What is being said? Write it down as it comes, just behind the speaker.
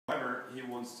he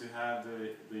wants to have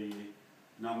the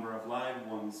number of live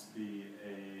ones be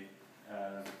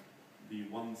be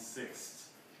 1/6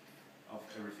 of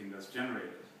everything that's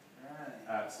generated.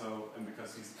 Right. And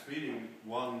because he's treating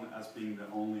 1 as being the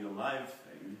only alive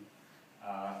thing,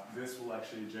 this will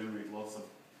actually generate lots of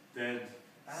dead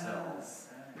cells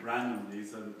randomly,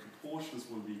 so the proportions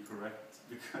will be correct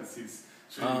because he's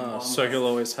treating 1 so he'll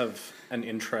always have an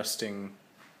interesting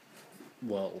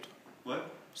world.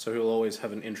 What? So he'll always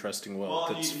have an interesting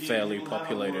world that's fairly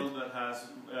populated. Have a world that has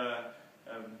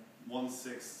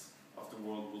 1/6 of the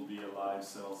world will be alive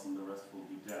cells and the rest will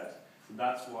be dead. So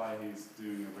that's why he's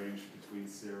doing a range between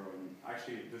 0 and...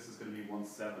 Actually, this is going to be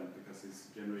 1/7 because he's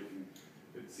generating...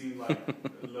 It seemed like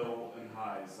low and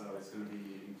high, so it's going to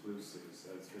be inclusive. So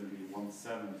it's going to be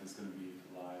 1/7 is going to be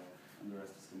alive and the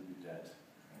rest is going to be dead.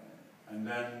 And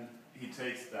then he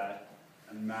takes that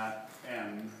and mat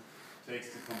n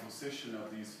takes the composition of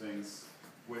these things,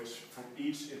 which for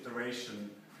each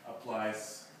iteration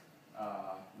applies...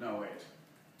 no, wait.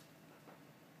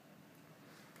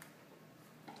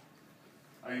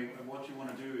 What you want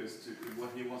to do is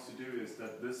what he wants to do is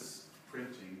that this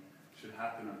printing should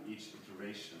happen on each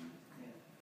iteration